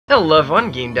Hello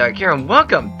everyone, GameDog here, and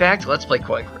welcome back to Let's Play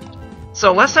Crypt.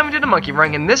 So last time we did a monkey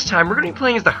run, and this time we're going to be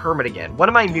playing as the Hermit again. One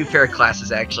of my new favorite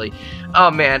classes, actually. Oh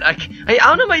man, I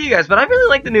don't know about you guys, but I really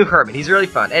like the new Hermit. He's really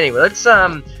fun. Anyway, let's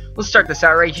start this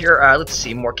out right here. Let's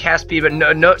see, more cast speed, but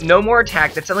no more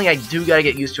attack. That's something I do gotta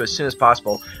get used to as soon as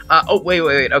possible. Oh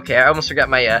wait. Okay, I almost forgot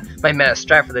my my meta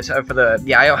strat for this. I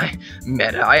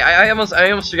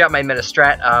almost forgot my meta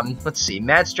strat. Let's see,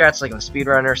 mad strats like a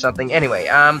speedrunner or something. Anyway,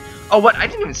 oh what? I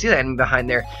didn't even see that enemy behind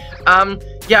there.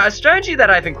 Yeah, a strategy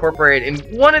that I've incorporated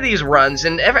in one of these runs,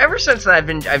 and ever since that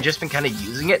I've just been kind of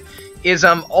using it, is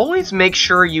always make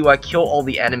sure you kill all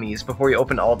the enemies before you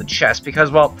open all the chests,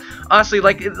 because, well, honestly,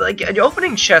 like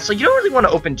opening chests, like, you don't really want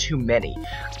to open too many.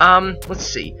 Let's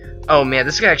see. Oh man,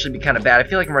 this could actually be kind of bad. I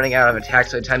feel like I'm running out of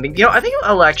attacks at the time being. You know, I think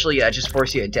I'll actually just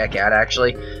force you a deck out,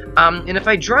 actually. And if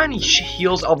I draw any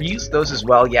heals, I'll use those as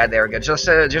well. Yeah, there we go. Just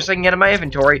so I can get in my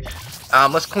inventory.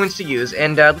 Less coins to use,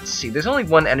 and let's see, there's only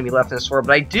one enemy left in this floor,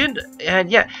 but I did, and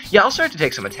yeah, I'll start to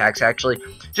take some attacks, actually,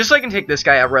 just so I can take this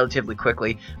guy out relatively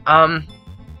quickly.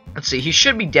 Let's see, he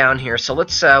should be down here, so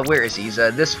let's, where is he? He's,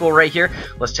 this fool right here.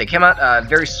 Let's take him out,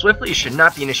 very swiftly. It should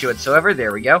not be an issue whatsoever.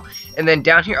 There we go. And then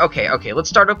down here, okay, let's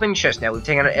start opening chests now. We've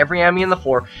taken out every enemy on the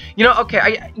floor. You know,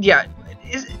 okay,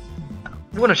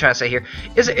 what am I trying to say here?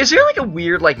 Is there, like, a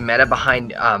weird, like, meta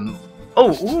behind,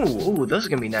 ooh, those are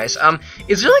gonna be nice.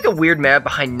 Is there like a weird meta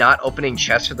behind not opening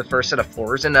chests for the first set of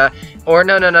floors, and or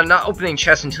no, not opening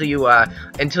chests until you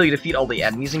defeat all the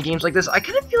enemies in games like this? I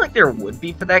kind of feel like there would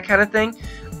be for that kind of thing.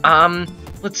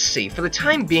 Let's see. For the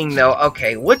time being, though,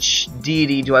 okay, which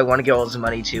deity do I want to give all this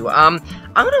money to? I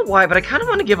don't know why, but I kind of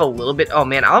want to give a little bit. Oh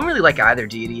man, I don't really like either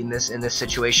deity in this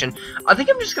situation. I think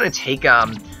I'm just gonna take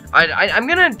I'm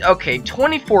gonna, okay,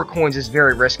 24 coins is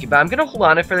very risky, but I'm gonna hold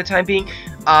on it for the time being,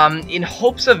 in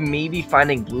hopes of maybe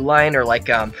finding Blue Line or like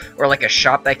a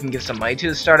shop that I can give some money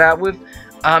to start out with.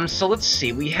 So let's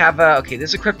see, we have, okay,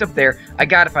 there's a crypt up there. I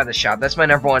gotta find the shop. That's my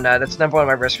number one, that's number one on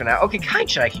my risk for now. Okay,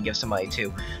 Kaichin I can give some money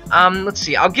to. Let's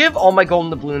see, I'll give all my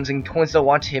golden doubloons and coins that I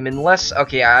want to him, unless,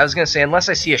 okay, I was gonna say, unless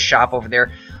I see a shop over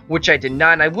there, which I did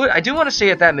not, and I do want to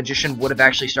say that magician would have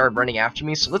actually started running after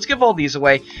me, so let's give all these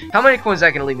away. How many coins is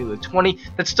that gonna leave me with? 20?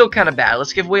 That's still kind of bad.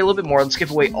 Let's give away a little bit more. Let's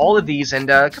give away all of these, and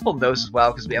a couple of those as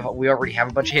well, because we already have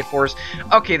a bunch of hit fours.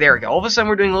 Okay, there we go. All of a sudden,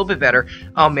 we're doing a little bit better.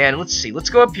 Oh man, let's see. Let's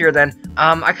go up here then.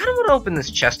 I kind of want to open this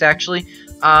chest, actually.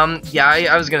 Yeah,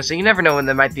 I was gonna say, you never know when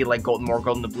there might be, like, more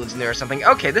golden doubloons in there or something.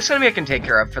 Okay, this enemy I can take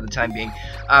care of for the time being.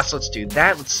 So let's do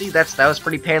that. Let's see, that was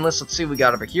pretty painless. Let's see what we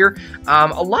got over here. A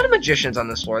lot of magicians on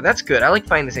this floor. That's good. I like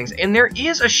finding these things. And there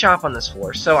is a shop on this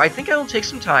floor, so I think I will take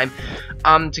some time,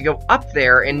 to go up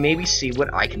there and maybe see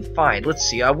what I can find. Let's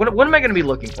see, what am I gonna be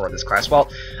looking for in this class? Well,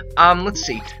 let's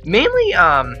see. Mainly,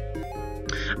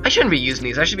 I shouldn't be using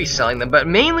these, I should be selling them, but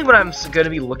mainly what I'm going to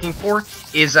be looking for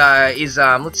is,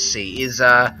 let's see,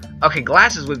 okay,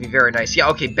 glasses would be very nice. Yeah,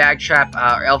 okay, bag trap,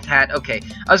 elf hat, okay.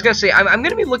 I was going to say, I'm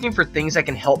going to be looking for things that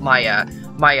can help my,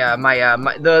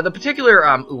 the particular,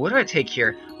 ooh, what do I take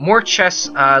here? More chests,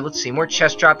 let's see, more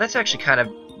chest drop. That's actually kind of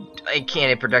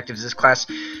productive as this class.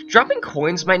 Dropping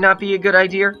coins might not be a good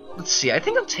idea. Let's see, I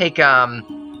think I'll take,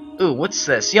 ooh, what's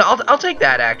this? Yeah, I'll take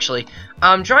that, actually.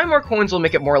 Drawing more coins will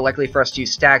make it more likely for us to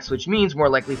use stacks, which means more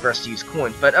likely for us to use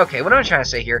coins. But, okay, what am I trying to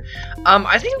say here?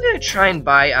 I think I'm going to try and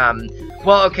buy,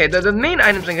 well, okay, the main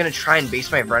items I'm going to try and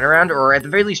base my run around, or at the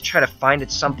very least try to find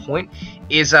at some point,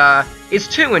 is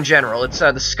two in general. It's,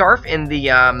 the scarf and the,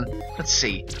 let's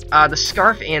see, the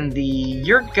scarf and the,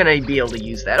 you're going to be able to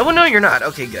use that. Oh, no, you're not.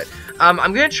 Okay, good.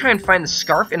 I'm going to try and find the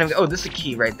scarf, and oh, this is a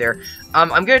key right there.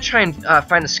 I'm going to try and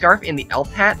find the scarf and the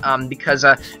elf hat, because,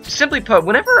 simply put,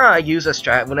 whenever I use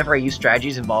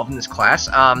strategies involved in this class,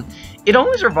 it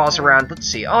always revolves around, let's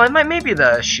see, oh, it might maybe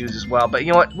the shoes as well, but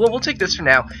you know what, we'll take this for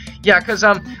now. Yeah, because,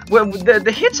 well,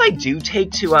 the hits I do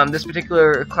take to, this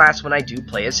particular class when I do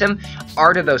play as him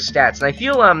are to those stats, and I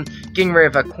feel, getting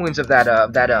rid of, coins of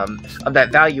that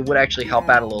value would actually help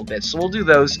out a little bit, so we'll do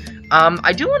those.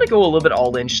 I do want to go a little bit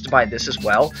all-in just to buy this as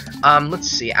well. Let's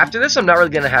see, after this I'm not really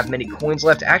going to have many coins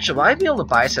left. Actually, will I be able to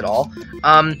buy this at all?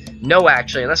 No,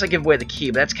 actually, unless I give away the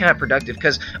key, but that's kind of productive,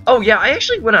 because, oh yeah, I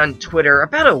actually went on Twitter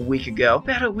about a week ago,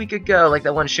 like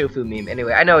that one Shofu meme.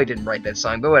 Anyway, I know he didn't write that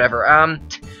song, but whatever,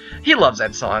 he loves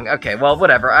that song. Okay, well,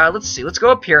 whatever, let's see, let's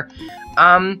go up here.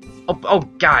 Oh,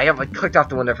 guy, I clicked off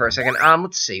the window for a second.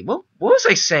 Let's see. What was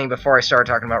I saying before I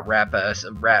started talking about rap,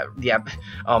 yeah,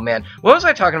 oh man. What was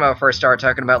I talking about before I started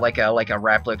talking about, like a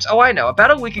rap lyrics? Oh, I know. About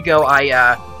a week ago,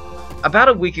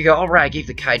 alright, I gave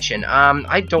the Kaichin.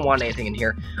 I don't want anything in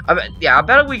here. Yeah,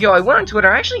 about a week ago, I went on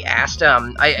Twitter, I actually asked,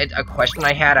 a question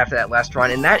I had after that last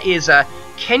run, and that is,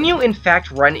 can you, in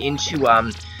fact, run into,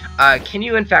 can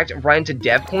you in fact run into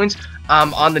dev coins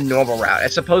on the normal route,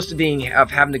 as opposed to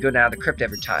having to go down the crypt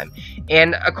every time?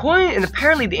 And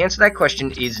apparently the answer to that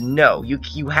question is no.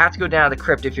 You have to go down the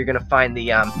crypt if you're gonna find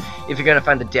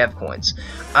the dev coins,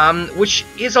 which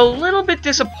is a little bit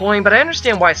disappointing. But I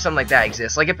understand why something like that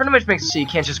exists. Like, it pretty much makes it so you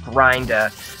can't just grind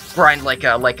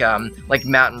like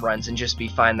mountain runs and just be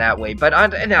fine that way. But I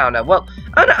don't know. Well,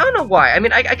 I don't know why. I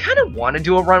mean, I kind of want to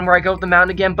do a run where I go up the mountain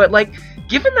again, but like,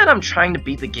 given that I'm trying to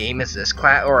beat the game as this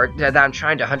class, or that I'm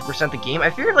trying to 100% the game, I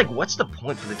figured, like, what's the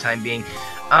point for the time being?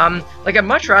 Like, I'd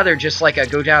much rather just, like,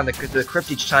 go down the crypt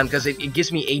each time, because it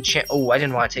gives me a chance. Oh, I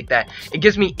didn't want to take that. It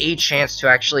gives me a chance to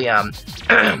actually,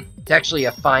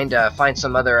 find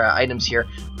some other items here.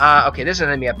 Okay, there's an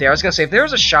enemy up there. I was gonna say, if there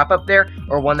was a shop up there,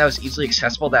 or one that was easily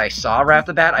accessible that I saw right off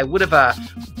the bat, I would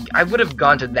have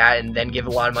gone to that and then give a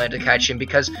lot of money to Kaichin,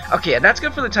 because, okay, yeah, that's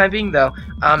good for the time being, though.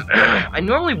 I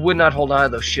normally would not hold on to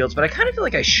those shields, but I kind of feel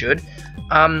like I should.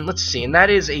 Let's see, and that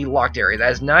is a locked area.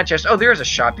 That is not just... Oh, there's a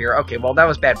shop here. Okay, well, that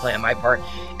was bad play on my part.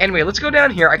 Anyway, let's go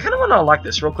down here. I kind of want to unlock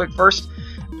this real quick first.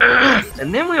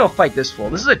 And then we'll fight this fool.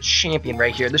 This is a champion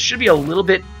right here. This should be a little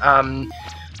bit,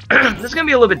 this is going to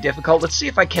be a little bit difficult. Let's see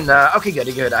if I can, okay,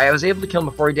 good. I was able to kill him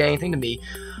before he did anything to me.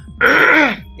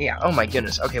 Yeah, oh my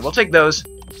goodness. Okay, we'll take those.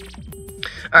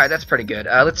 Alright, that's pretty good.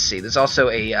 Let's see. There's also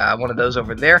a one of those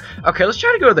over there. Okay, let's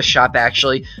try to go to the shop,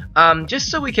 actually. Just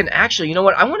so we can actually... You know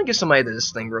what? I want to give somebody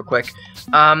this thing real quick.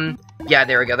 Yeah,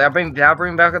 there we go. That'll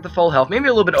bring back up the full health. Maybe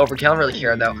a little bit overkill. I don't really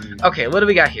care, though. Okay, what do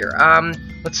we got here?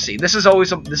 Let's see. This is always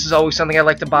something I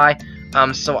like to buy.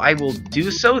 So I will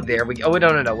do so. There we go. Oh,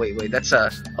 no. Wait. That's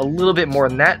a little bit more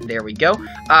than that. There we go.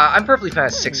 I'm perfectly fine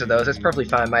with 6 of those. That's perfectly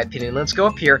fine in my opinion. Let's go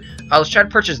up here. Let's try to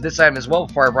purchase this item as well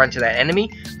before I run to that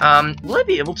enemy. Will I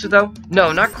be able to, though?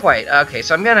 No, not quite. Okay,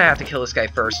 so I'm gonna have to kill this guy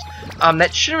first.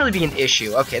 That shouldn't really be an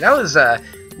issue. Okay, that was a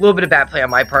little bit of bad play on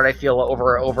my part, I feel,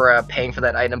 over paying for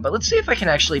that item, but let's see if I can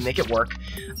actually make it work.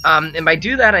 And by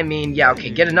do that, I mean, yeah, okay,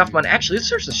 get enough money. Actually, let's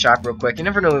search the shop real quick. You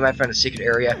never know, we might find a secret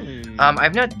area.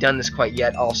 I've not done this quite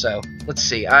yet, also. Let's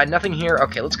see, nothing here.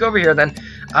 Okay, let's go over here, then.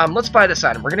 Let's buy this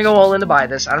item. We're gonna go all in to buy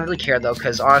this. I don't really care, though,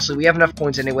 because, honestly, we have enough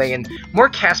coins anyway, and more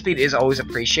cast speed is always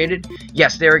appreciated.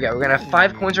 Yes, there we go. We're gonna have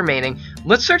 5 coins remaining.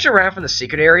 Let's search around for the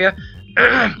secret area.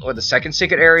 Or the second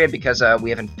secret area, because we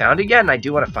haven't found it yet, and I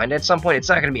do want to find it at some point. It's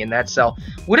not going to be in that cell.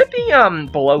 Would it be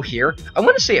below here? I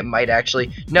want to say it might, actually.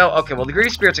 No, okay, well, the greedy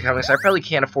spirits are coming, so I probably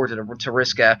can't afford to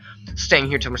risk staying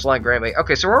here too much longer anyway.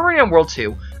 Okay, so we're already on World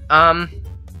 2.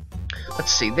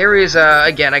 Let's see, there is,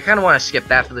 again, I kind of want to skip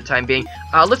that for the time being.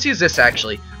 Let's use this,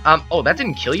 actually. Oh, that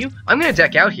didn't kill you? I'm going to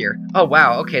deck out here. Oh,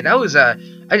 wow, okay, that was,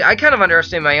 I kind of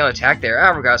underestimated my own attack there.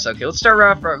 Oh, regardless, okay, let's start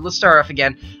off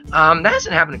again. That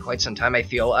hasn't happened in quite some time, I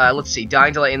feel. Let's see,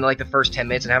 dying to in like the first 10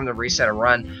 minutes and having to reset a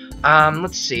run.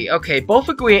 Let's see, okay, both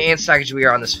Aguia and Sakajuya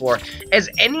are on this floor. As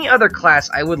any other class,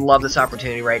 I would love this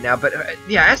opportunity right now, but,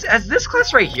 yeah, as this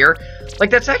class right here, like,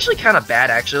 that's actually kind of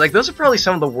bad, actually. Like, those are probably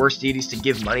some of the worst deities to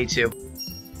give money to.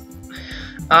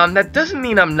 That doesn't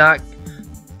mean I'm not...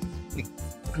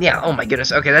 Yeah, oh my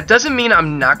goodness. Okay, that doesn't mean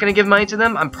I'm not going to give money to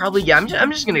them. I'm probably, yeah, I'm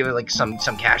just going to give, like, some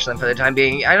cash to them for the time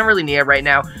being. I don't really need it right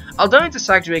now. I'll donate to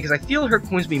Sakajuya because I feel her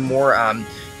coins be more,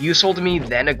 useful to me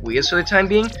than Aguia's for the time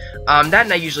being. That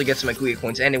and I usually get some Aguia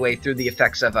coins anyway through the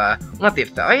effects of, not the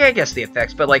effect, I guess the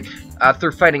effects, but, like,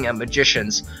 through fighting,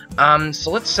 magicians.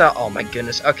 So let's, oh my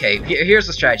goodness. Okay, here's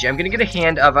the strategy. I'm going to get a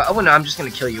hand of, oh no, I'm just going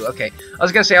to kill you. Okay, I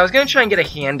was going to say, I was going to try and get a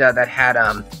hand, that had,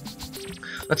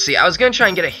 let's see, I was gonna try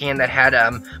and get a hand that had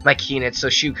my key in it, so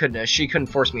she couldn't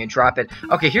force me to drop it.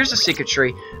 Okay, here's the secret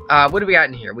tree. What do we got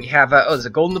in here? We have oh, there's a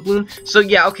golden doubloon. So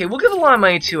yeah, okay, we'll give a lot of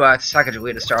money to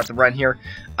Sakajuya to start the run here.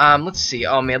 Let's see.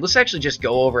 Oh man, let's actually just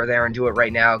go over there and do it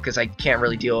right now because I can't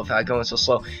really deal with going so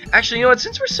slow. Actually, you know what?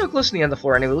 Since we're so close to the end of the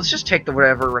floor anyway, let's just take the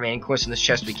whatever remaining coins in this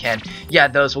chest we can. Yeah,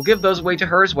 those. We'll give those away to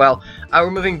her as well. We're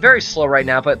moving very slow right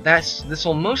now, but this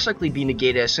will most likely be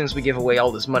negated as soon as we give away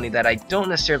all this money that I don't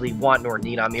necessarily want nor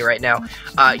need on me right now.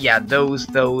 Yeah, those.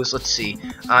 Let's see.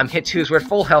 Hit 2s. We're at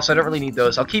full health, so I don't really need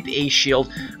those. I'll keep a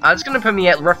shield. It's going to put me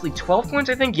at roughly 12 coins,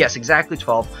 I think. Yes, exactly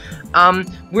 12.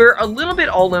 We're a little bit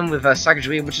all in with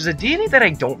Sakajuya, which is a deity that I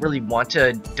don't really want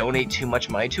to donate too much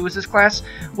money to as this class.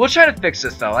 We'll try to fix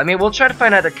this, though. I mean, we'll try to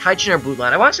find either Kaichin or Blue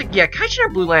Line. I want to say, yeah, Kaichin or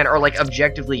Blue Line are, like,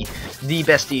 objectively the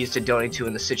best deities to donate to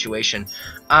in this situation.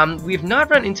 We've not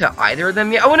run into either of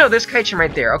them yet. Oh, no, there's Kaichin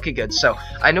right there. Okay, good. So,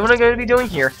 I know what I'm going to be doing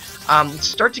here. Let's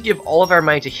start to give all of our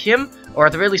money to him, or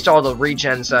at the very least all the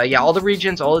regens. Yeah, all the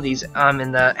regens, all of these.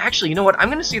 And actually, you know what? I'm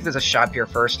going to see if there's a shop here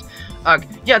first.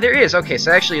 Yeah, there is. Okay, so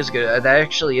that actually is good. That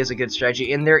actually is a good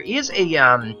strategy. And there is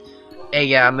a,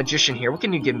 a magician here. What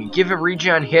can you give me? Give a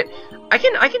regen hit. I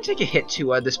can take a hit to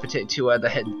the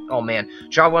head. Oh man,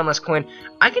 draw one less coin.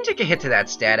 I can take a hit to that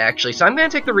stat actually, so I'm gonna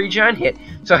take the regen hit.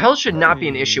 So health should not be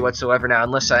an issue whatsoever now,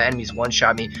 unless enemies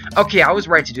one-shot me. Okay, I was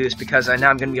right to do this because now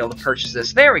I'm gonna be able to purchase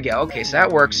this. There we go. Okay, so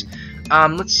that works.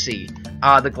 Let's see.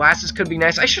 The glasses could be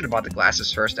nice. I should have bought the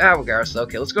glasses first. Regardless.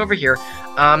 Okay, let's go over here.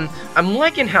 I'm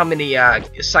liking how many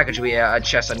Sacagawea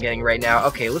chests I'm getting right now.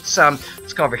 Okay, let's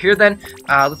go over here then.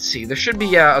 Let's see. There should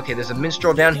be okay, there's a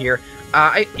minstrel down here.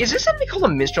 Is this something called a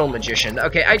minstrel magician?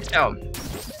 Okay,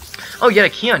 oh, you got a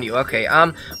key on you. Okay.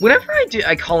 Whenever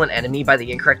I call an enemy by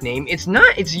the incorrect name,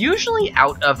 it's usually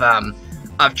out of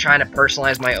trying to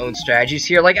personalize my own strategies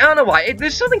here. Like, I don't know why.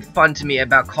 There's something fun to me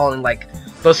about calling, like,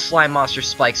 those slime monsters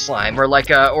Spike Slime, or like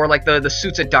the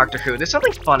suits at Doctor Who. There's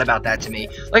something fun about that to me.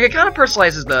 Like, it kind of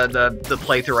personalizes the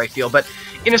playthrough, I feel. But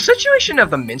in a situation of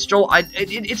the minstrel,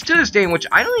 it's to this day in which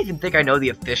I don't even think I know the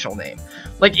official name.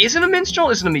 Like, is it a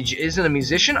minstrel? Is it a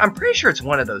musician? I'm pretty sure it's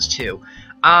one of those two.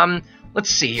 Let's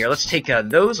see here. Let's take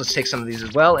those. Let's take some of these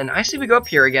as well. And I see we go up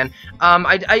here again.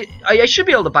 I should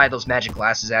be able to buy those magic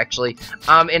glasses actually.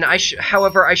 And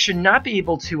however, I should not be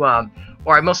able to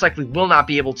or I most likely will not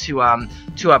be able to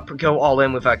go all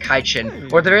in with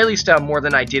Kaichin, or at the very least more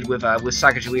than I did with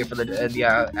Sacagawea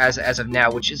for as of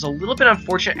now, which is a little bit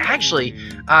unfortunate. Actually,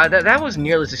 that was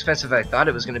nearly as expensive as I thought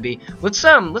it was going to be. Let's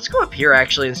go up here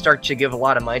actually and start to give a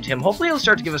lot of money to him. Hopefully, he'll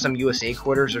start to give us some USA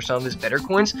quarters or some of his better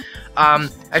coins.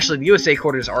 Actually, the USA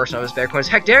quarters are some of his better coins.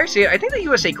 Heck, dare I say it? I think the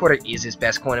USA quarter is his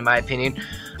best coin in my opinion.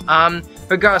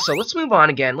 Regardless, so let's move on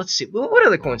again. Let's see. What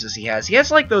other coins does he has? He has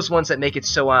like those ones that make it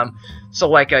so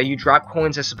like you drop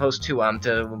coins as opposed to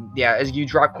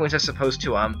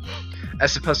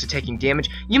as opposed to taking damage.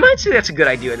 You might say that's a good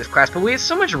idea in this class, but we have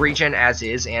so much regen as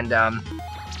is, and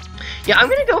yeah, I'm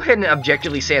gonna go ahead and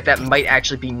objectively say that might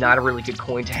actually be not a really good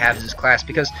coin to have in this class,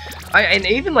 because and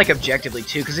even like objectively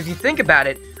too, because if you think about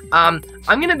it, I'm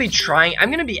gonna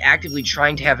be actively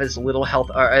trying to have as little health,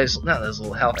 or as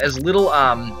little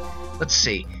let's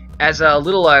see, as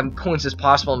little coins as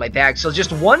possible in my bag. So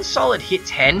just one solid hit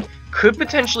 10 could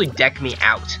potentially deck me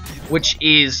out, which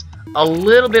is a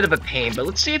little bit of a pain. But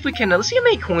let's see if we can, let's see how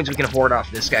many coins we can hoard off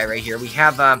this guy right here. We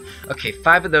have, okay,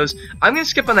 5 of those. I'm going to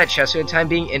skip on that chest for the time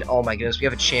being, and oh my goodness, we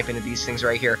have a champion of these things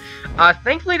right here.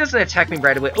 Thankfully it doesn't attack me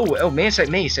right away. Oh, yeah, wait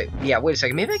a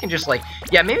second, maybe I can just, like,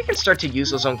 yeah, maybe I can start to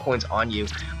use those own coins on you.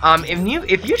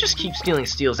 If you just keep stealing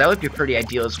steals, that would be pretty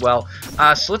ideal as well.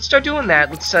 So let's start doing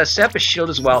that. Let's set up a shield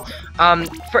as well.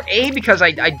 For A, because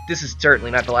this is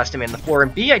certainly not the last time on the floor,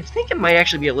 and B, I think it might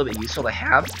actually be a little bit useful to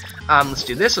have. Let's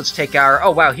do this. Let's take our, oh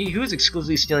wow, he was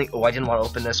exclusively stealing, oh, I didn't want to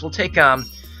open this. We'll take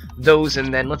those,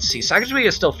 and then let's see, Sacagawea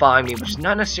is still following me, which is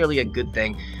not necessarily a good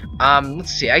thing.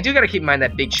 Let's see, I do gotta keep in mind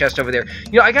that big chest over there.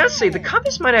 You know, I gotta say, the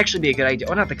compass might actually be a good idea.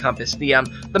 Oh, not the compass, the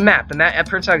map,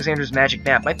 Prince Alexander's magic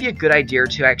map might be a good idea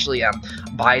to actually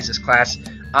buy as this class.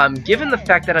 Given the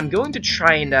fact that I'm going to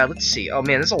try and, let's see, oh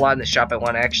man, there's a lot in this shop I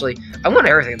want, actually. I want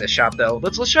everything in this shop, though.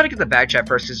 Let's try to get the bag chat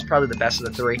first, because it's probably the best of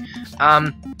the three.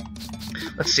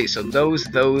 Let's see, so those,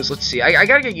 let's see, I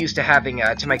gotta get used to having,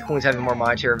 to my coins having more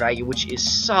monetary value, which is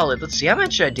solid. Let's see, how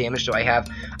much damage do I have?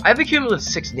 I have a cumulative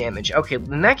 6 damage. Okay,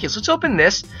 in that case, let's open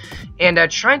this, and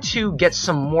try to get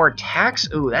some more attacks.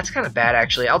 Ooh, that's kind of bad,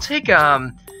 actually. I'll take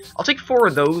 4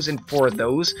 of those and 4 of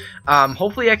those.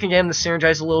 Hopefully I can get him to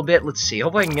synergize a little bit. Let's see,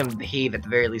 hopefully I can get him to behave at the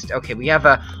very least. Okay, we have,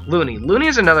 Looney. Looney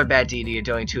is another bad deity to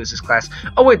donate to as this class.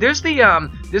 Oh wait, there's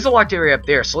a locked area up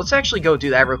there, so let's actually go do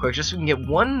that real quick, just so we can get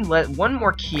one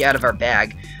more key out of our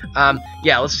bag.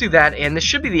 Yeah, let's do that, and this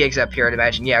should be the exit up here, I'd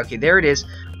imagine. Yeah, okay, there it is.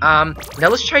 Now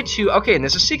let's try to, okay, and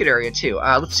there's a secret area too.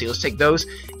 Let's see, let's take those.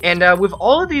 And with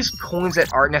all of these coins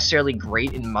that aren't necessarily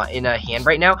great in a hand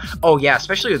right now, oh yeah,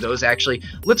 especially with those actually,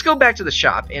 let's go back to the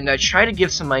shop and try to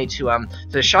give some money to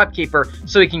the shopkeeper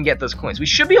so we can get those coins. We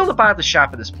should be able to buy at the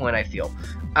shop at this point, I feel.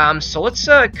 So let's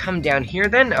come down here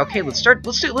then. Okay,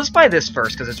 let's buy this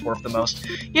first because it's worth the most.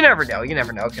 You never know, you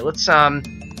never know. Okay, let's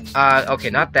okay,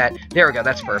 not that. There we go,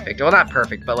 that's perfect. Well, not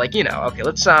perfect, but like, you know, okay,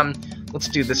 let's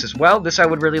do this as well. This I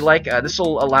would really like. This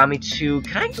will allow me to,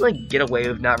 can I like get away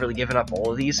with not really giving up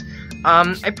all of these?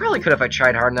 I probably could if I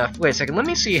tried hard enough. Wait a second, let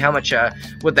me see how much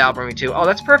would that bring me to. Oh,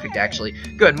 that's perfect actually.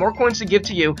 Good, more coins to give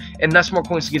to you, and thus more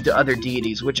coins to give to other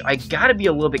deities, which I gotta be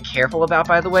a little bit careful about,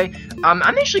 by the way. I'm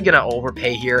actually gonna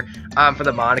overpay here for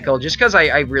the monocle, just because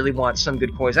I really want some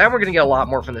good coins. And we're gonna get a lot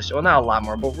more from this, well, not a lot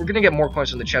more, but we're gonna get more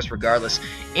coins from the chest regardless.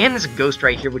 And there's a ghost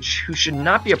right here, who should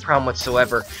not be a problem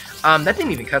whatsoever. That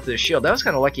didn't even cut through the shield. That was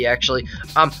kind of lucky, actually.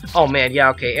 Oh man,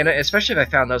 yeah, okay. And especially if I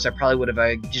found those, I probably would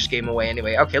have just gave them away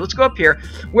anyway. Okay, let's go up here.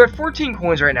 We're at 14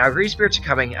 coins right now. Greedy spirits are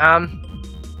coming.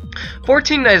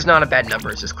 14 is not a bad number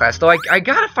as this class, though I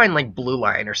gotta find, like, Blue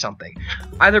Lion or something.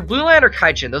 Either Blue Lion or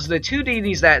Kaichin. Those are the two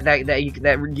deities that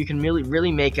you can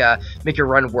really make your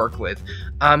run work with.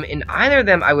 And either of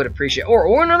them I would appreciate.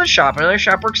 Or another shop. Another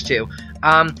shop works too.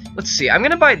 Let's see. I'm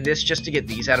gonna buy this just to get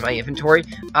these out of my inventory.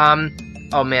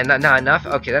 Oh man, not enough?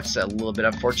 Okay, that's a little bit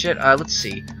unfortunate. Let's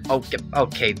see.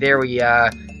 Okay, there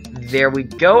we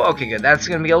go. Okay, good. That's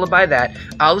gonna be able to buy that.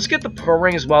 Let's get the pearl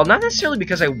ring as well. Not necessarily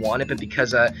because I want it, but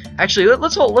because actually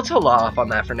let's hold off on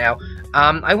that for now.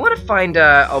 I want to find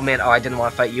oh man, I didn't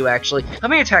want to fight you actually. How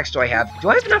many attacks do I have? Do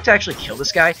I have enough to actually kill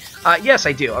this guy? Yes,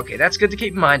 I do. Okay, that's good to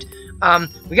keep in mind.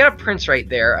 We got a prince right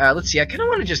there. Let's see. I kind of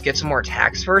want to just get some more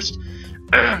attacks first.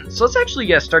 So let's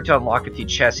actually start to unlock a few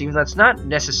chests, even though that's not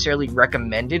necessarily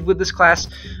recommended with this class,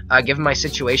 given my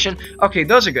situation. Okay,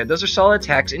 those are good. Those are solid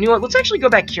attacks. And you know what? Let's actually go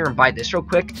back here and buy this real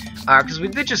quick, because we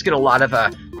did just get a lot of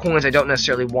coins I don't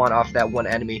necessarily want off that one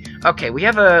enemy. Okay, we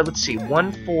have a, let's see,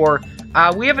 1, 4...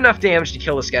 we have enough damage to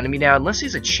kill this enemy now, unless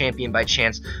he's a champion by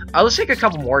chance. Let's take a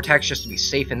couple more attacks just to be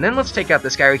safe, and then let's take out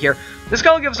this guy right here. This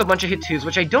guy will give us a bunch of hit 2s,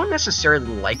 which I don't necessarily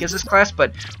like as this class,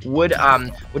 but would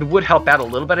help out a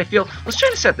little bit, I feel. Let's try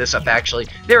to set this up, actually.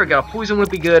 There we go. Poison would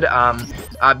be good.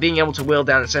 Being able to whittle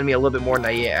down and send me a little bit more than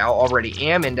I already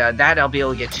am, and that I'll be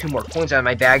able to get 2 more coins out of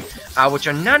my bag, which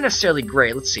are not necessarily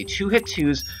great. Let's see. 2 hit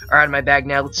 2s are out of my bag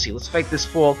now. Let's see. Let's fight this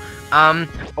fool.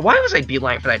 Why was I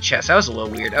beeline for that chest? That was a little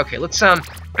weird. Okay, let's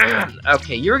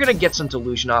okay, you're gonna get some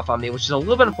delusion off on me, which is a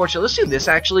little bit unfortunate. Let's do this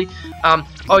actually.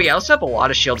 Oh yeah, let's up a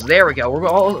lot of shields. There we go. We're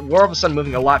all of a sudden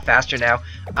moving a lot faster now.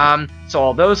 So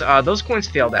all those coins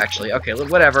failed actually. Okay,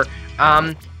 whatever.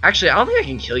 Actually, I don't think I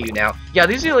can kill you now. Yeah,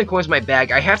 these are the only coins in my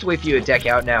bag. I have to wait for you to deck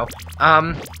out now.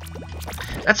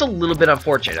 That's a little bit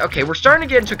unfortunate. Okay, we're starting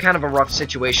to get into kind of a rough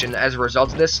situation as a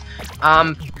result of this.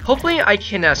 Hopefully I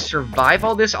can survive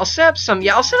all this. I'll set up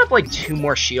I'll set up like 2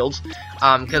 more shields,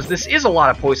 because this is a lot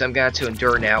of poison I'm gonna have to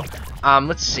endure now.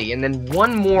 Let's see, and then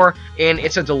 1 more, and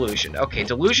it's a delusion. Okay,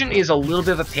 delusion is a little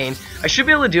bit of a pain. I should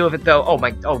be able to deal with it though.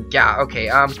 Oh yeah,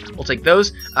 okay, we'll take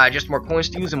those. Just more coins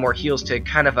to use and more heals to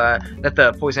kind of, that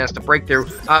the poison has to break through.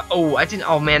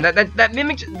 Oh man, that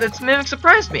mimic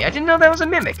surprised me. I didn't know that was a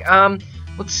mimic.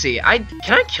 Let's see, can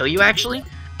I kill you actually?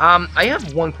 I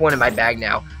have 1 coin in my bag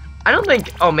now. I don't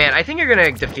think, oh man, I think you're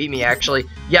gonna defeat me actually.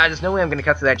 Yeah, there's no way I'm gonna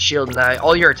cut through that shield, and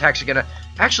all your attacks are gonna,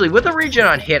 actually, with a regen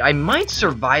on hit, I might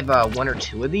survive 1 or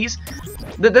 2 of these.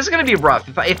 This is gonna be rough.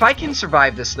 If I can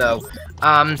survive this though,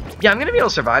 yeah, I'm gonna be able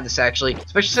to survive this actually,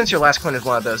 especially since your last coin is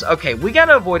one of those. Okay, we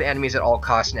gotta avoid enemies at all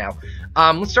costs now.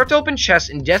 Let's start to open chests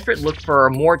and desperate look for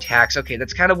more attacks. Okay,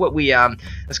 that's kind of what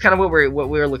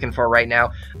we're looking for right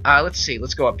now. Let's see.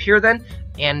 Let's go up here then.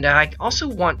 And I also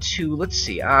want to, let's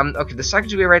see, okay, the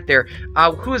Sakajubi right there.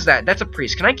 Who is that? That's a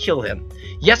priest. Can I kill him?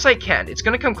 Yes, I can. It's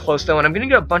going to come close, though, and I'm going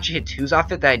to get a bunch of hit 2s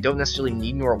off it that I don't necessarily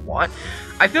need nor want.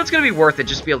 I feel it's going to be worth it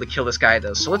just to be able to kill this guy,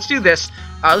 though. So let's do this.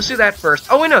 Let's do that first.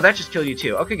 Oh, wait, no, that just killed you,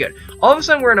 too. Okay, good. All of a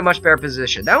sudden, we're in a much better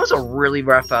position. That was a really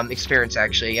rough experience,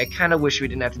 actually. I kind of wish we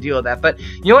didn't have to deal with that, but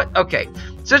you know what? Okay.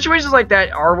 Situations like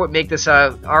that are what make this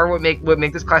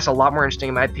class a lot more interesting,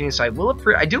 in my opinion, so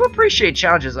I do appreciate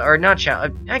challenges, or not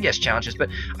challenges, I guess challenges, but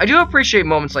I do appreciate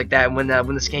moments like that when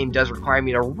this game does require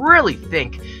me to really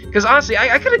think, because honestly,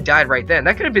 I could have died right then.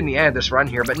 That could have been the end of this run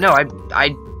here, but no,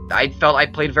 I felt I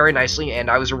played very nicely, and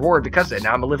I was rewarded because of it.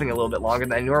 Now I'm living a little bit longer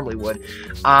than I normally would.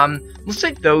 Let's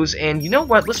take those, and you know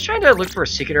what? Let's try to look for a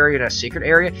secret area and a secret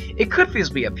area. It could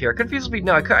feasibly be up here. It could feasibly be,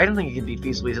 no, I don't think it could be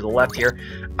feasibly to the left here.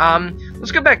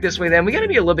 Let's go back this way then. We gotta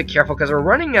be a little bit careful because we're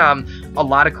running a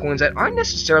lot of coins that aren't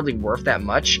necessarily worth that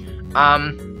much.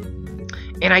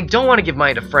 And I don't want to give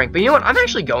money to Frank, but you know what? I'm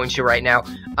actually going to right now.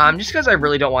 Just because I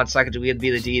really don't want Sakajubi to be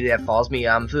the deity that follows me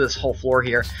through this whole floor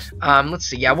here. Let's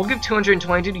see. Yeah, we'll give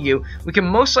 222 to you. We can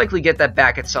most likely get that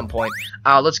back at some point.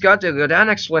 Let's go down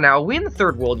next one now. Are we in the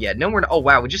 3rd world yet? No, we're not. Oh,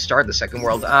 wow. We just started the 2nd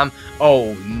world.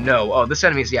 Oh, no. Oh, this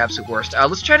enemy is the absolute worst.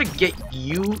 Let's try to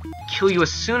kill you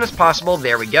as soon as possible.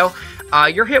 There we go.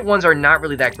 Your hit 1s are not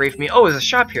really that great for me. Oh, there's a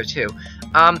shop here, too.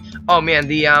 Oh man,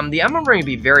 the emerald ring would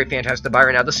be very fantastic to buy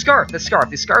right now. The scarf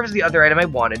is the other item I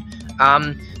wanted.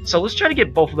 So let's try to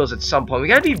get both of those at some point. We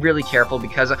gotta be really careful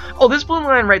because, oh, this blue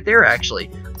line right there,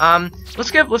 actually. Let's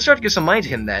start to give some money to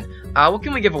him then. What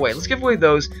can we give away? Let's give away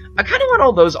those. I kind of want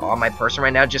all those on my person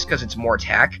right now just because it's more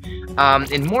attack.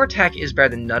 And more attack is better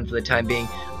than none for the time being.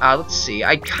 Let's see.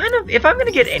 If I'm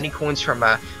gonna get any coins from,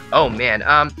 oh man.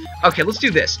 Okay, let's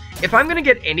do this. If I'm gonna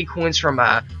get any coins from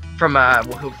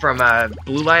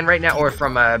Blue Line right now, or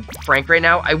from Frank right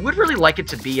now. I would really like it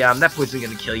to be that poison's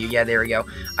gonna kill you. Yeah, there we go.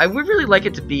 I would really like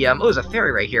it to be oh, there's a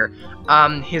fairy right here.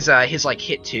 His like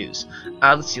hit 2s.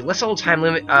 Let's see, less level time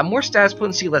limit, more status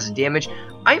potency, less damage.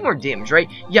 I have more damage, right?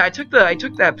 Yeah, I took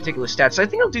that particular stat, so I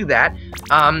think I'll do that.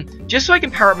 Just so I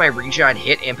can power up my regen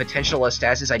hit and potential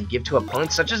statuses I'd give to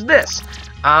opponents, such as this.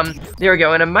 There we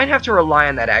go, and I might have to rely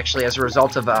on that actually as a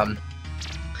result of not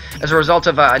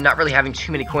really having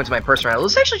too many coins in my purse right now.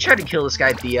 Let's actually try to kill this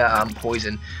guy via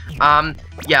poison.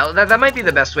 Yeah, that might be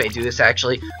the best way to do this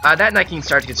actually. That and I can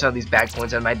start to get some of these bad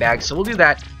coins out of my bag, so we'll do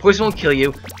that. Poison won't kill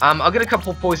you. I'll get a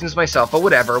couple poisons myself, but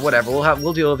whatever.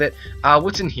 We'll deal with it.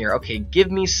 What's in here? Okay,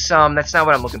 give me some. That's not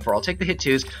what I'm looking for. I'll take the hit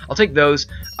 2s. I'll take those.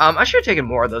 I should have taken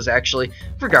more of those actually.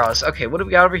 Regardless. Okay, what do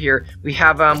we got over here? We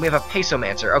have a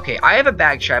Pesomancer. Okay, I have a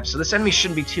bag trap, so this enemy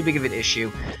shouldn't be too big of an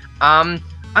issue.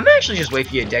 I'm actually just wait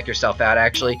for you to deck yourself out,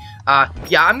 actually.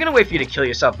 Yeah, I'm gonna wait for you to kill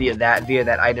yourself via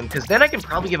that item, because then I can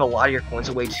probably give a lot of your coins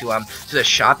away to the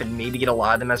shop and maybe get a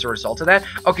lot of them as a result of that.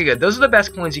 Okay, good. Those are the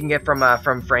best coins you can get from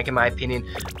Frank, in my opinion.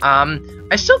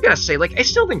 I still gotta say, like, I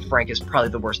still think Frank is probably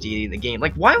the worst deity in the game.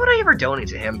 Like, why would I ever donate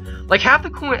to him? Like, half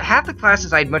the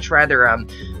classes I'd much rather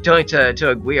donate to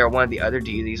Agui or one of the other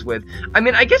deities with. I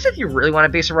mean, I guess if you really want to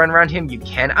base a run around him, you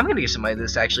can. I'm gonna give somebody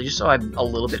this actually, just so I'm a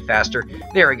little bit faster.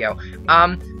 There we go.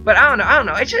 But I don't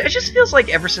know. It just feels like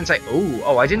ever since I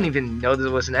didn't even know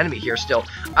there was an enemy here still.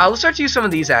 Let's start to use some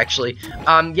of these actually.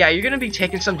 Yeah, you're gonna be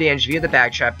taking some damage via the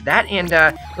bag trap. That and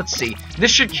let's see.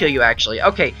 This should kill you actually.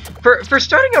 Okay, for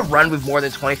starting a run with more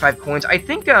than 25 coins, I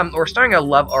think or starting a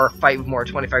love or a fight with more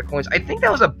than 25 coins, I think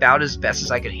that was about as best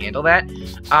as I could handle that.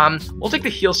 We'll take the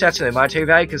heal stats and the monetary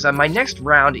value because my next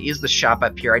round is the shop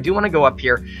up here. I do want to go up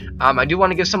here. I do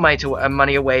want to give some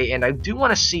money away, and I do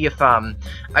want to see if I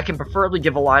can preferably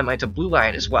give a lot of money to Blue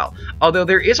Lion as well. Although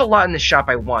there is a lot in the shop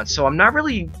I want, so I'm not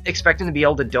really expecting to be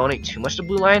able to donate too much to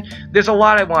Blue Lion. There's a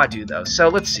lot I want to do though. So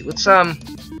let's see. Let's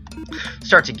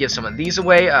start to give some of these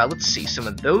away. Let's see some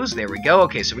of those. There we go.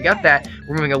 Okay, so we got that.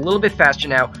 We're moving a little bit faster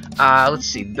now. Let's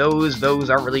see. Those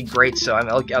aren't really great, so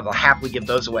I'll happily give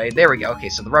those away. There we go. Okay,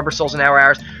 so the rubber souls and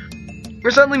ours.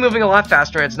 We're suddenly moving a lot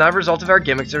faster, and it's not a result of our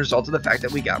gimmicks. It's a result of the fact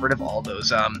that we got rid of all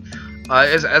those.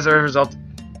 As a result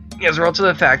of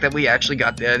the fact that we actually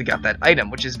got that item,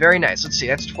 which is very nice. Let's see.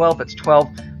 That's 12. That's 12.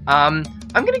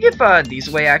 I'm gonna give these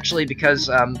away actually because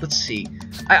let's see.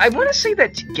 I want to say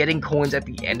that getting coins at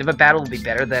the end of a battle will be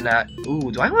better than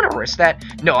ooh, do I want to risk that?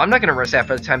 No, I'm not gonna risk that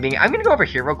for the time being. I'm gonna go over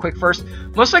here real quick first.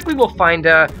 Most likely we'll find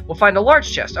a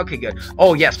large chest. Okay, good.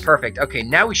 Oh yes, perfect. Okay,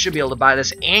 now we should be able to buy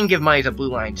this and give money to Blue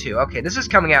Line too. Okay, this is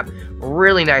coming out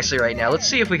really nicely right now. Let's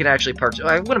see if we can actually purchase.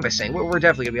 What am I saying? We're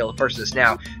definitely gonna be able to purchase this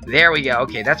now. There we go.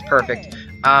 Okay, that's perfect.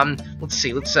 Let's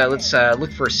see. Let's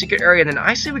look for a secret area. And then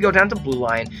I say we go down to Blue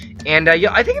Line. And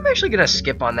yeah, I think I'm actually gonna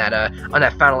skip on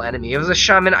that final enemy. It was a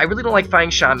shaman. I really don't like fighting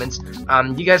shamans.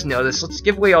 You guys know this. Let's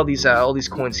give away all these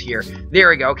coins here. There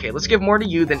we go. Okay, let's give more to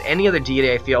you than any other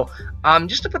deity I feel.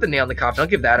 Just to put the nail in the coffin, I'll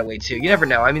give that away too. You never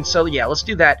know. I mean, so yeah, let's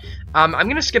do that. I'm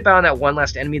gonna skip out on that one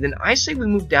last enemy. Then I say we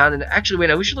move down. And actually, wait,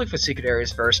 no, we should look for secret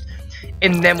areas first,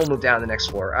 and then we'll move down to the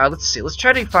next floor. Let's see. Let's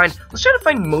try to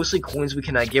find mostly coins we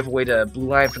can give away to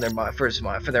Blue Line for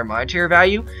their monetary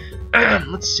value.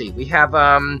 Let's see. We have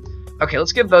okay,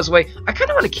 let's give those away. I kind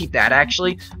of want to keep that,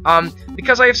 actually,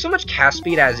 because I have so much cast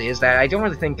speed as is that I don't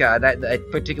really think that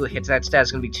particular hit stat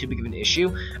is going to be too big of an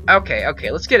issue.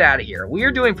 Okay, let's get out of here. We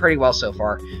are doing pretty well so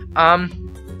far.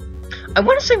 I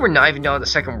want to say we're not even done with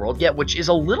the second world yet, which is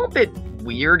a little bit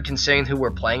weird considering who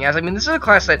we're playing as. I mean, this is a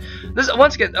class that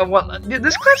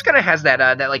this class kind of has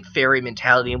that like fairy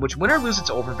mentality in which win or lose it's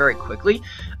over very quickly,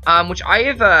 which I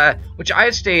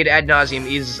have stated ad nauseum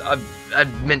is a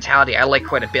mentality I like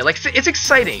quite a bit. Like it's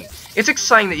exciting. It's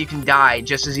exciting that you can die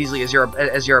just as easily as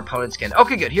your opponents can.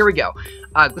 Okay, good. Here we go.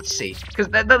 Let's see, because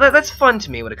that's fun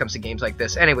to me when it comes to games like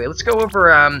this. Anyway, let's go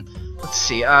over. Let's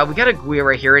see. We got a Guia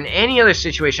right here. In any other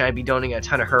situation, I'd be donating a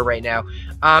ton of her right now.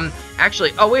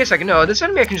 Actually, oh wait a second. No, this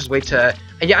enemy I can just wait to.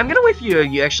 Yeah, I'm gonna wait for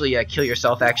you actually kill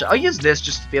yourself. Actually, I'll use this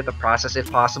just to speed up the process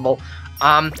if possible.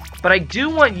 But I do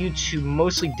want you to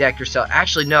mostly deck yourself.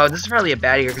 Actually, no, this is probably a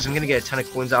bad idea because I'm going to get a ton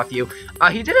of coins off you.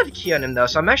 He did have a key on him, though,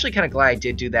 so I'm actually kind of glad I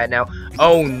did do that now.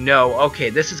 Oh, no. Okay,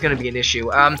 this is going to be an issue.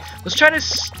 Let's try to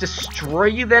destroy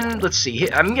you then. Let's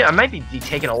see. I might be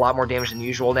taking a lot more damage than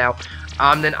usual now.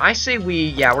 Then I say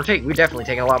we're definitely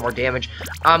taking a lot more damage.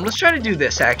 Let's try to do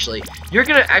this, actually.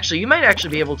 You might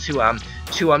actually be able to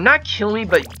to not kill me,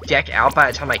 but deck out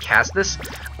by the time I cast this.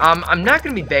 I'm not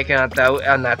going to be banking on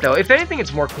that though. If anything,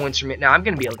 it's more coins for me. Now, I'm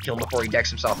going to be able to kill him before he decks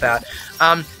himself out.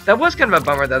 That was kind of a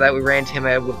bummer, though, that we ran into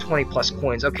him with 20 plus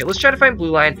coins. Okay, let's try to find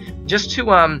blue line just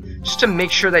to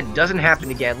make sure that doesn't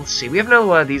happen again. Let's see. We have another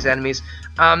one of these enemies.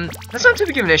 That's not too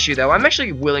big of an issue, though. I'm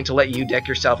actually willing to let you deck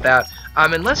yourself out,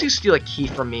 unless you steal a key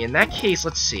from me. In that case,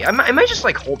 let's see. I might just,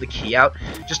 like, hold the key out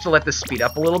just to let this speed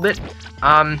up a little bit.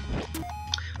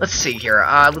 Let's see here.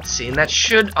 Let's see, and that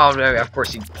should. Oh, of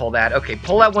course you pull that. Okay,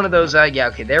 pull out one of those. Yeah.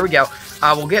 Okay, there we go.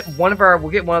 We'll get one of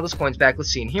those coins back. Let's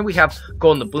see. And here we have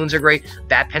golden doubloons are great.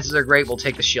 Bat pencils are great. We'll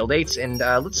take the shield 8s, and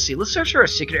let's see. Let's search for a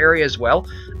secret area as well.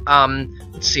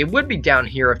 Let's see. It would be down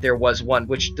here if there was one,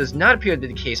 which does not appear to be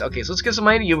the case. Okay, so let's get some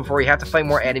money to you before we have to fight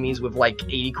more enemies with like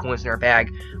 80 coins in our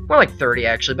bag. More like 30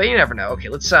 actually, but you never know. Okay,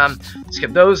 let's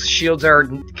skip those. Shields are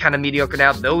kind of mediocre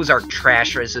now. Those are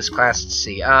trash for this class. Let's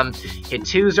see. Hit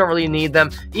 2s, don't really need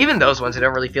them. Even those ones, I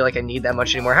don't really feel like I need that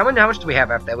much anymore. How much do we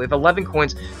have after that? We have 11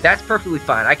 coins. That's perfectly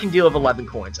fine. I can deal with 11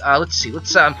 coins. Let's see.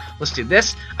 Let's do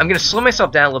this. I'm gonna slow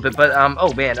myself down a little bit, but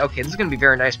oh man, okay, this is gonna be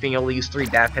very nice being able to use 3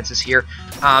 bat pencils here.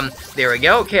 There we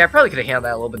go. Okay, I probably could have handled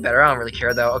that a little bit better. I don't really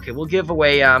care though. Okay, we'll give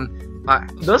away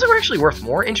those are actually worth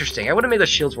more. Interesting. I would have made the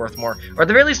shields worth more, or at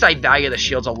the very least, I value the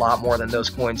shields a lot more than those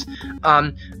coins.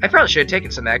 I probably should have taken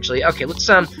some actually. Okay,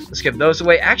 let's give those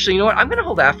away. Actually, you know what? I'm gonna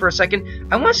hold that for a second.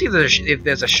 I want to see if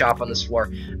there's a shop on this floor.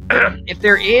 If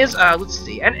there is, let's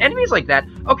see. And enemies like that.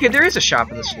 Okay, there is a shop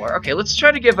on this floor. Okay, let's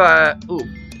try to give do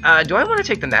I want to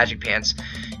take the magic pants?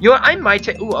 You know what, I might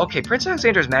take... Ooh, okay, Prince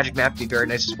Alexander's magic map would be very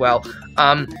nice as well.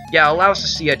 Yeah, allow us to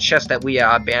see a chest that we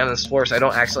banned on this floor so I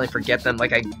don't accidentally forget them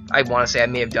like I want to say I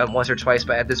may have done once or twice,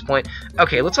 but at this point...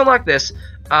 Okay, let's unlock this.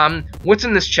 What's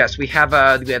in this chest? We have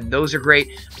those are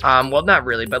great. Well, not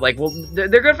really, but like, well, they're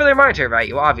good for their monetary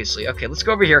value, obviously. Okay, let's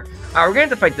go over here. We're going to have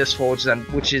to fight this fool,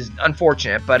 which is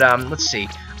unfortunate, but let's see.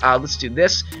 Let's do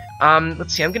this.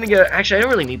 Let's see, I'm gonna get... Actually, I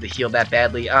don't really need to heal that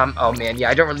badly. Oh man, yeah,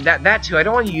 I don't really... That too, I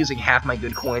don't want you using half my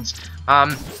good coins.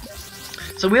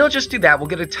 So we'll just do that. We'll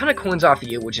get a ton of coins off of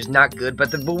you, which is not good,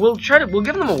 but we'll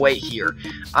give them away here.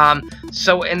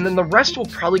 So, and then the rest we'll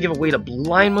probably give away to Blue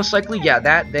Line, most likely. Yeah,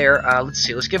 that there. Let's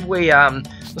see, let's give away,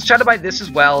 let's try to buy this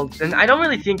as well. And I don't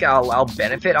really think I'll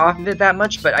benefit off of it that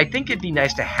much, but I think it'd be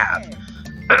nice to have.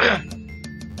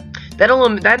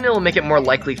 That'll make it more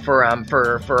likely for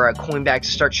a coin bag to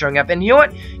start showing up. And you know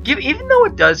what? Even though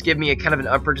it does give me a kind of an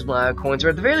unpredictable amount of coins, or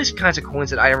at the very least kinds of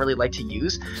coins that I don't really like to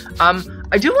use,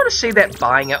 I do want to say that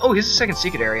buying oh, here's a second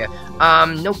secret area.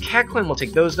 No cat coin, we'll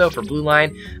take those though for Blue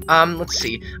Line. Let's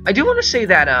see. I do want to say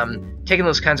that taking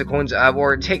those kinds of coins,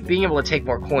 or being able to take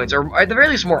more coins, or at the very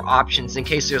least more options in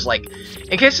case there's like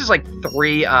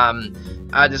three.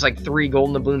 There's like 3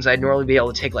 golden doubloons. I'd normally be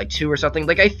able to take like 2 or something.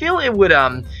 Like I feel it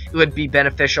would be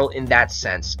beneficial in that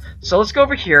sense. So let's go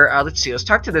over here. Let's see. Let's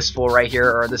talk to this fool right here,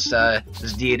 or this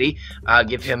deity.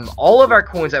 Give him all of our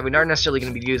coins that we're not necessarily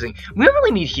going to be using. We don't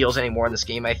really need heals anymore in this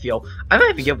game. I feel I might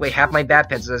even give away half my bat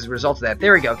pencils as a result of that.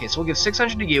 There we go. Okay, so we'll give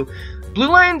 600 to you. Blue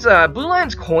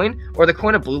Line's coin, or the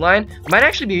coin of Blue Line, might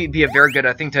actually be a very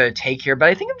good thing to take here. But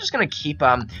I think I'm just gonna keep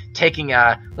taking.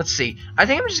 Let's see. I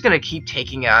think I'm just gonna keep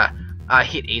taking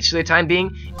hit 8 for the time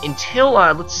being until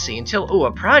let's see, until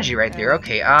a prodigy right there.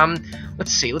 Okay,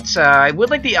 let's see, I would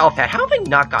like the elf hat. How have I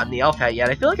not gotten the elf hat yet?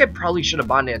 I feel like I probably should have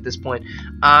bought it at this point.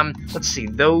 Let's see,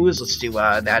 let's do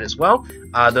that as well.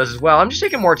 Those as well. I'm just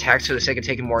taking more attacks for the sake of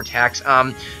taking more attacks.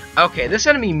 Okay, this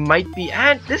enemy might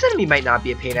not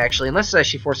be a pain actually, unless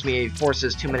she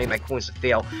forces too many of my coins to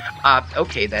fail.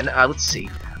 Okay then, let's see.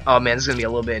 Oh man, this is gonna be a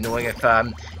little bit annoying if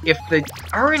the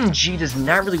RNG does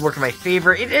not really work in my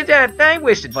favor. I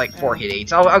wasted like 4 hit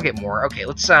 8s. I'll get more. Okay,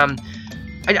 let's I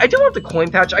do want the coin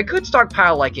pouch. I could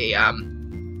stockpile like a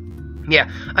yeah,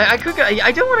 I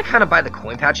do want to kind of buy the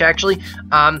coin pouch actually.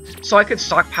 So I could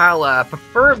stockpile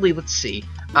preferably. Let's see.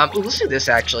 Let's do this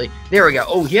actually. There we go.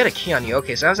 Oh, he had a key on you.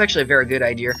 Okay, so that was actually a very good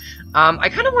idea. I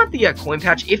kind of want the coin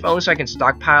pouch, if only so I can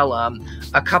stockpile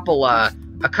a couple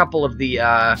of the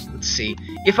let's see,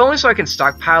 if only so I can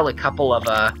stockpile a couple of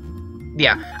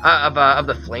of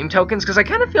the flame tokens, because I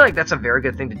kind of feel like that's a very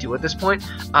good thing to do at this point.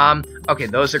 Okay,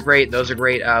 those are great.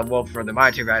 Well, for the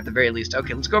monetary value at the very least.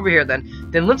 Okay, let's go over here then.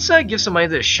 Then let's give some money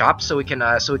to the shop so we can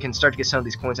start to get some of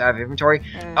these coins out of inventory.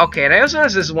 Okay, and I also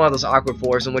noticed this is one of those awkward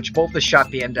floors in which both the shop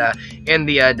and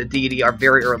the deity are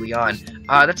very early on.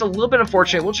 That's a little bit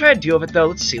unfortunate. We'll try to deal with it though.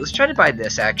 Let's see. Let's try to buy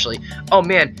this actually. Oh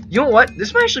man, you know what?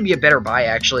 This might actually be a better buy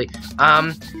actually.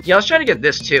 Yeah, let's try to get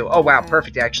this too. Oh wow,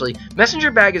 perfect actually.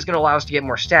 Messenger bag is going to allow us us to get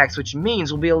more stacks, which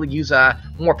means we'll be able to use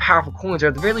more powerful coins, or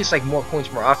at the very least, like, more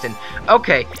coins more often.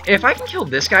 Okay, if I can kill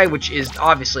this guy, which is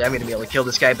obviously I'm going to be able to kill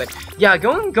this guy, but yeah,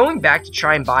 going back to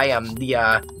try and buy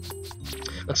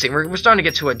let's see, we're starting to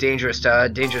get to a dangerous,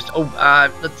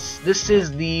 this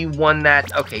is the one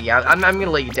that, okay, yeah, I'm gonna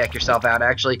let you deck yourself out,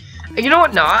 actually. You know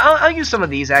what, no, I'll use some of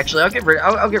these, actually. I'll get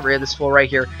rid of this fool right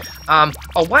here.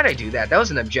 Oh, why'd I do that? That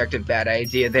was an objective bad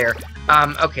idea there.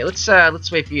 Okay,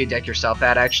 let's wait for you to deck yourself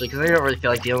out, actually, because I don't really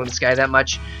feel like dealing with this guy that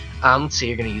much. Let's see,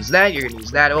 you're gonna use that, you're gonna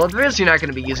use that. Well, at the very least, you're not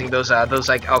gonna be using those,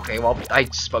 like, okay, well, I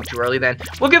spoke too early then.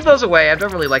 We'll give those away, I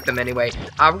don't really like them anyway.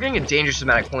 We're getting a dangerous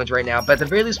amount of coins right now, but at the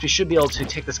very least, we should be able to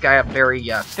take this guy up very,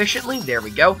 efficiently. There we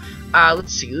go.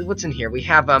 Let's see, what's in here? We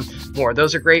have, more.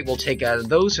 Those are great. We'll take,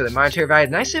 those for the monetary value.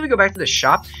 And I say we go back to the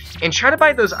shop and try to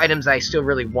buy those items I still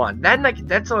really want.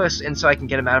 That's always, and so I can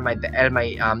get them out of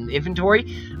my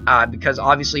inventory, because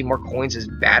obviously more coins is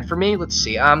bad for me. Let's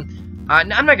see, I'm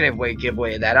not gonna give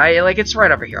away that. It's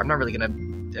right over here. I'm not really gonna,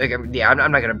 yeah,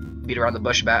 I'm not gonna beat around the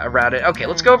bush around it. Okay,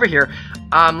 let's go over here.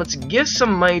 Let's give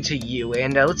some money to you,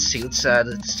 and let's see.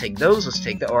 Let's take those. Let's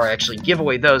take or actually give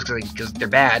away those because they're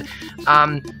bad.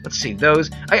 Let's see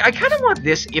those. I kind of want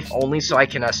this, if only so I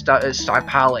can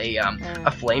stockpile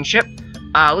a flame ship.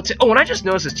 Let's see. Oh, and I just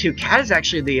noticed this too. Cat is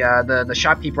actually the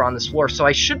shopkeeper on this floor, so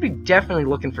I should be definitely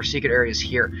looking for secret areas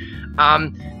here.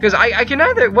 Because I can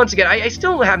either, once again, I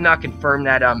still have not confirmed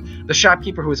that the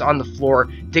shopkeeper who is on the floor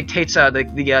dictates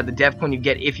the dev coin you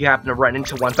get if you happen to run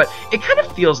into one, but it kind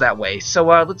of feels that way. So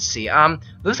let's see.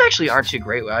 Those actually aren't too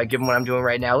great given what I'm doing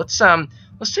right now. Let's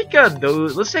take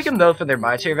those. Let's take them though for their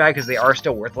monetary value because they are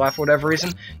still worth a lot for whatever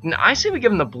reason. And I say we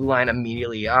give them the blue line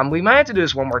immediately. We might have to do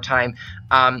this one more time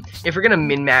if we're gonna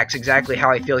min-max exactly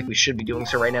how I feel like we should be doing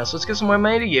so right now. So let's give some more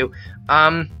money to you.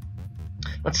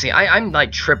 Let's see, I'm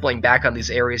like tripling back on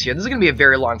these areas here. This is going to be a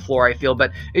very long floor, I feel,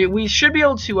 but we should be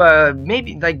able to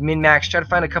maybe like min-max, try to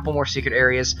find a couple more secret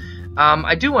areas.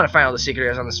 I do want to find all the secret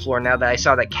areas on this floor now that I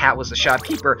saw that Cat was the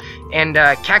shopkeeper. And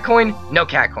cat coin? No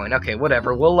cat coin. Okay,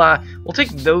 whatever. We'll take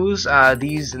those,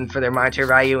 these, and for their monetary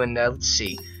value, and let's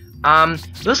see.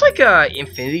 Those like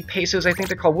infinity pesos, I think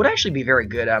they're called, would actually be very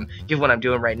good, given what I'm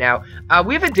doing right now.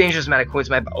 We have a dangerous amount of coins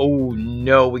in my oh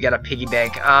no, we got a piggy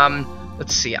bank.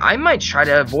 Let's see, I might try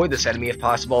to avoid this enemy if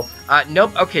possible.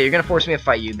 Nope, okay, you're gonna force me to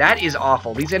fight you. That is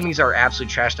awful. These enemies are absolute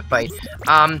trash to fight.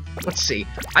 Let's see.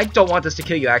 I don't want this to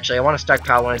kill you, actually. I want to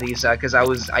stockpile one of these, because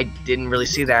I didn't really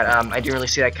see that, I didn't really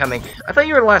see that coming. I thought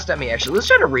you were the last enemy, actually. Let's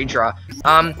try to redraw.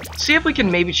 See if we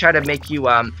can maybe try to make you,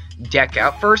 deck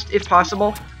out first, if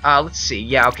possible. Let's see.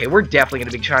 Yeah, okay, we're definitely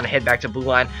going to be trying to head back to blue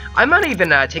line. I might even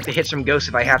take the hits from Ghost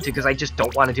if I have to, because I just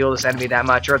don't want to deal with this enemy that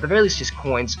much, or at the very least just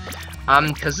coins.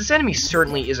 Because this enemy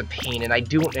certainly is a pain, and I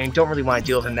don't really want to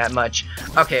deal with him that much.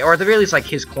 Okay, or at the very least, like,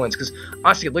 his coins, because,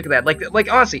 honestly, look at that.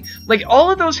 Like, honestly, like, all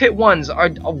of those hit 1s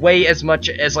are way as much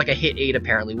as, like, a hit 8,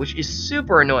 apparently, which is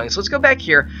super annoying. So let's go back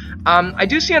here. I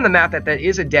do see on the map that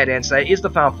is a dead end, so that is the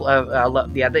final,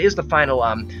 yeah, that is the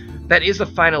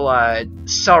final,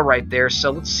 cell right there.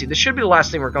 So let's see. This should be the last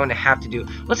thing we're going to have to do.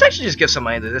 Let's actually just give some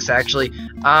money to this. Actually,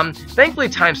 thankfully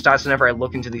time stops whenever I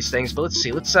look into these things. But let's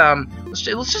see. Let's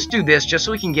just do this just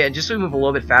so we can move a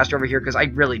little bit faster over here because I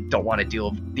really don't want to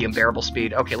deal with the unbearable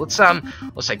speed. Okay, let's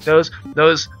take those.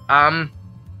 I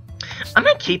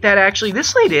might keep that actually.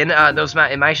 This laid in it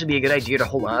might actually be a good idea to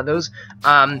hold on to those.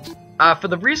 For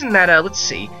the reason that, let's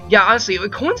see. Yeah, honestly,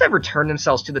 coins have returned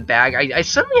themselves to the bag. I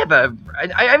suddenly have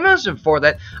I mentioned before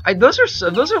that those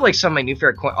are like some of my new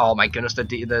favorite coins. Oh my goodness,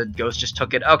 the ghost just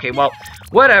took it. Okay, well,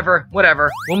 whatever.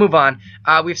 We'll move on.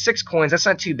 We have 6 coins. That's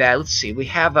not too bad. Let's see. We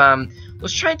have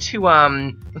let's try to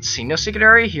let's see. No secret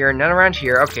area here. None around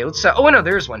here. Okay, let's. Oh no,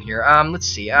 there's one here. Let's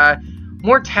see.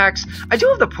 More tax. I do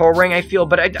have the pearl ring, I feel,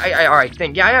 but I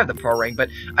think, yeah, I have the pearl ring, but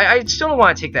I still don't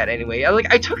want to take that anyway.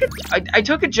 I took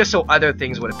it just so other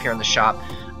things would appear in the shop.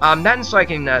 That and so I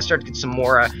can start to get some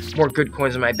more good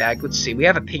coins in my bag. Let's see. We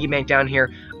have a piggy bank down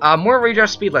here. More redraw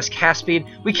speed, less cast speed.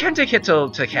 We can take hit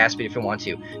to cast speed if we want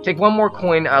to. Take one more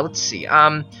coin. Let's see.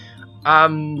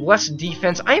 Less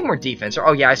defense. I have more defense.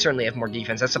 Oh yeah, I certainly have more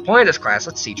defense. That's the point of this class.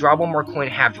 Let's see. Draw one more coin,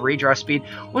 have redraw speed.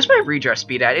 What's my redraw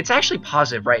speed at? It's actually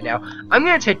positive right now. I'm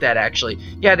gonna take that actually.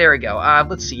 Yeah, there we go.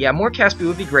 Let's see. Yeah, more cast speed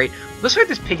would be great. Let's fight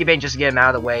this piggy bank just to get him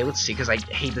out of the way. Let's see, because I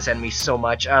hate this enemy so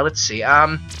much. Let's see.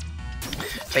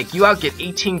 Take you out, get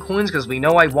 18 coins, because we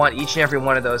know I want each and every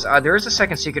one of those. There is a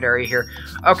second secret area here.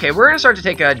 Okay, we're going to start to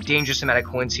take a dangerous amount of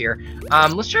coins here.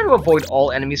 Let's try to avoid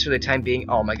all enemies for the time being.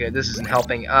 Oh my god, this isn't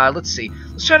helping. Let's see.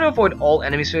 Let's try to avoid all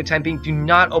enemies for the time being. Do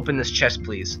not open this chest,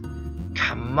 please.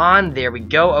 Come on, there we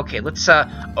go. Okay, let's, do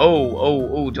I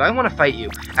want to fight you?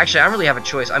 Actually, I don't really have a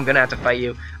choice. I'm gonna have to fight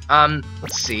you.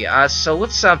 Let's see, so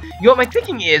let's, you know what my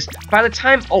thinking is, by the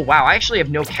time, oh wow, I actually have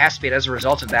no cast speed as a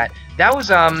result of that. That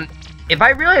was, if I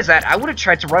realized that, I would have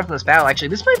tried to run from this battle, actually.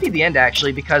 This might be the end,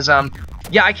 actually, because,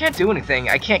 yeah, I can't do anything.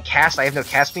 I can't cast, I have no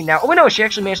cast speed now. Oh, wait, no, she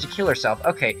actually managed to kill herself.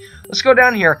 Okay, let's go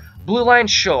down here. Blue line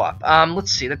show up.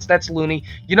 Let's see, that's Looney.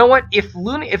 You know what, if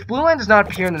Blue line does not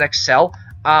appear in the next cell,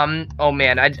 oh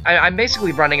man, I'm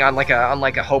basically running on like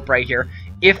a hope right here.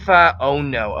 If, oh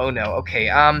no, okay,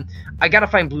 I gotta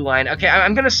find Blue Line. Okay,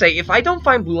 I'm gonna say, if I don't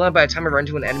find Blue Line by the time I run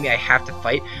into an enemy I have to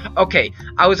fight, okay,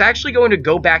 I was actually going to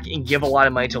go back and give a lot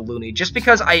of money to Looney, just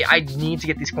because I need to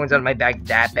get these coins out of my bag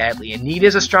that badly, and need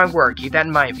is a strong word, keep that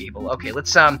in mind, people. Okay,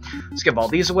 let's give all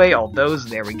these away, all those,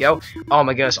 there we go. Oh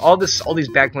my goodness, all these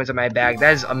bag coins in my bag,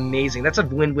 that is amazing. That's a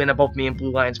win-win on both me and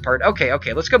Blue Line's part. Okay,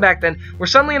 let's go back then. We're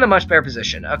suddenly in a much better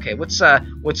position. Okay, what's up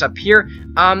here?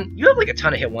 You have like a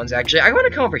ton of hit ones, actually. I want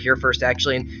to come over here first,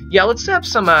 actually, and yeah, let's have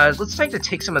some, let's try to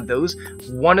take some of those,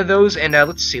 one of those, and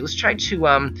let's see, let's try to,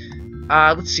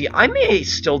 let's see, I may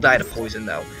still die to poison,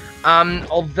 though.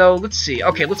 Although, let's see,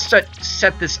 okay, let's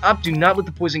set this up. Do not let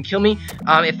the poison kill me.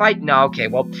 If I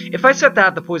set that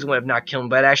up, the poison would have not killed me,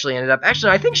 but it actually ended up,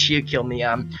 I think she killed me,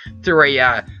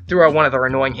 through one of their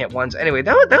annoying hit ones. Anyway,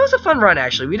 that was a fun run,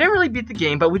 actually. We didn't really beat the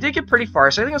game, but we did get pretty far,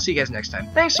 so I think I'll see you guys next time.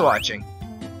 Thanks for watching.